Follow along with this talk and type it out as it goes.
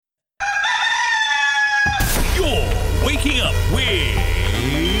Waking Up with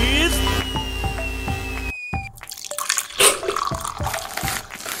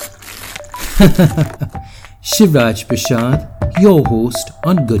Shivraj Prashad, your host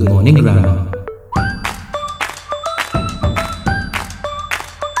on Good Morning Grammar.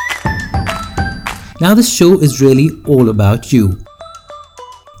 Now this show is really all about you.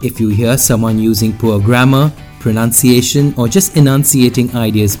 If you hear someone using poor grammar, pronunciation, or just enunciating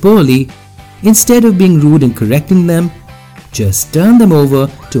ideas poorly, instead of being rude and correcting them, just turn them over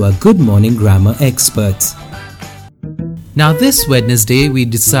to our Good Morning Grammar experts. Now this Wednesday, we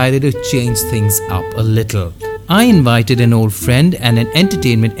decided to change things up a little. I invited an old friend and an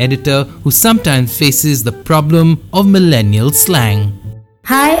entertainment editor who sometimes faces the problem of millennial slang.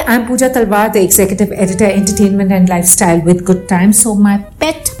 Hi, I'm Pooja Talwar, the Executive Editor, Entertainment and Lifestyle with Good Times. So my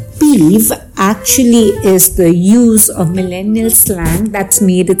pet peeve actually is the use of millennial slang that's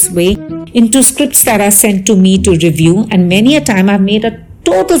made its way into scripts that are sent to me to review. And many a time I've made a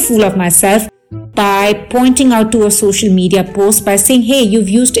total fool of myself by pointing out to a social media post by saying, hey, you've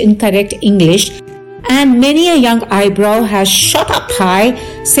used incorrect English. And many a young eyebrow has shot up high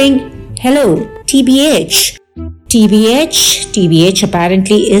saying, hello, TBH. TBH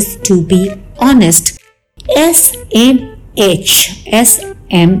apparently is to be honest. SMH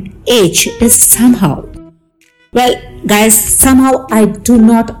is somehow. Well, guys, somehow I do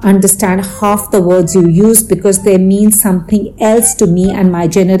not understand half the words you use because they mean something else to me and my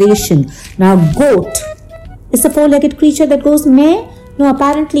generation. Now, goat is the four-legged creature that goes meh? No,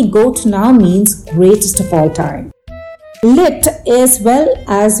 apparently goat now means greatest of all time. Lit is, well,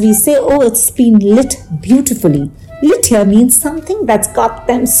 as we say, oh, it's been lit beautifully. Lit here means something that's got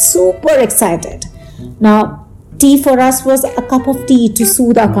them super excited. Now, tea for us was a cup of tea to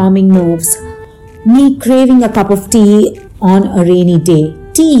soothe our calming nerves. Me craving a cup of tea on a rainy day.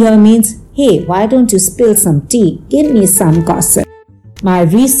 Tea here means, hey, why don't you spill some tea? Give me some gossip. My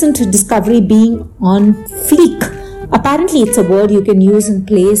recent discovery being on fleek. Apparently, it's a word you can use in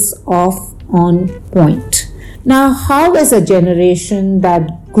place of on point. Now, how is a generation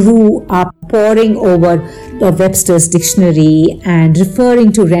that grew up poring over the Webster's dictionary and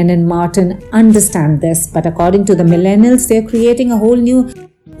referring to Wren and Martin understand this? But according to the millennials, they're creating a whole new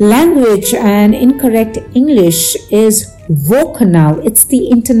language, and incorrect English is woke now. It's the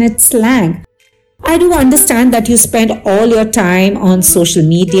internet slang. I do understand that you spend all your time on social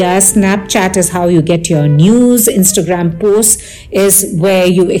media. Snapchat is how you get your news. Instagram posts is where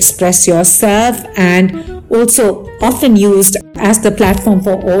you express yourself, and also often used as the platform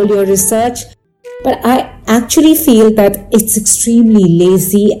for all your research. But I actually feel that it's extremely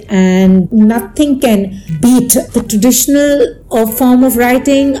lazy and nothing can beat the traditional form of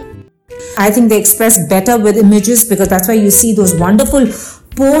writing. I think they express better with images because that's why you see those wonderful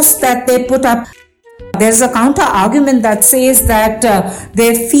posts that they put up. There's a counter argument that says that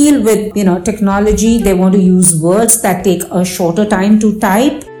they feel with technology, they want to use words that take a shorter time to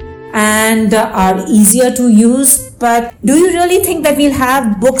type and are easier to use. But do you really think that we'll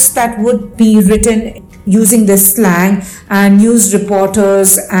have books that would be written using this slang and news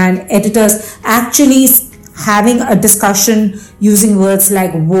reporters and editors actually having a discussion using words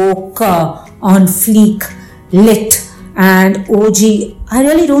like woke, on fleek, lit and OG? I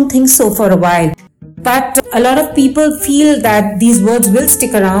really don't think so for a while. But a lot of people feel that these words will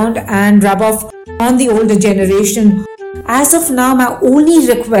stick around and rub off on the older generation. As of now, my only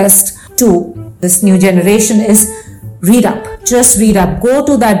request to this new generation is read up. Just read up. Go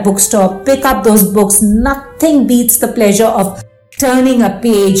to that bookstore, pick up those books. Nothing beats the pleasure of turning a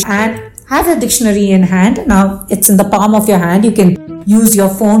page and have a dictionary in hand. Now, it's in the palm of your hand. You can use your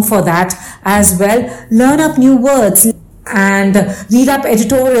phone for that as well. Learn up new words and read up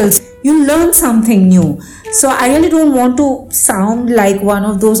editorials. You learn something new. So I really don't want to sound like one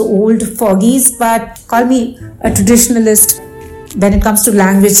of those old fogies, but call me a traditionalist. When it comes to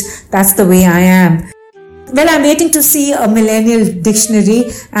language, that's the way I am. Well, I'm waiting to see a millennial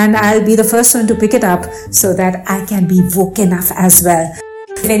dictionary and I'll be the first one to pick it up so that I can be woke enough as well.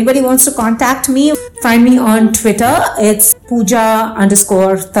 If anybody wants to contact me, find me on Twitter. It's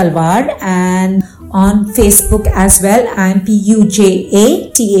Pooja_Talwar, and on Facebook as well. I'm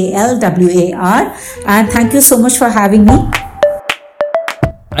PUJATALWAR, and thank you so much for having me.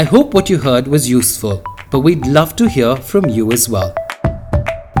 I hope what you heard was useful, but we'd love to hear from you as well.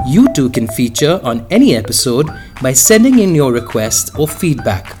 You too can feature on any episode by sending in your request or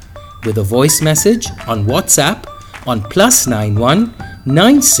feedback with a voice message on WhatsApp on +91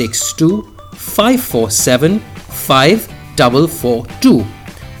 962 547 5442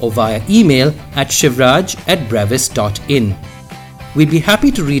 or via email at shivraj@brevis.in. we'd be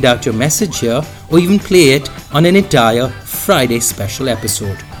happy to read out your message here or even play it on an entire Friday special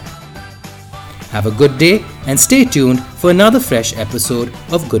episode. Have a good day and stay tuned for another fresh episode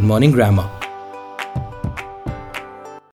of Good Morning Grammar.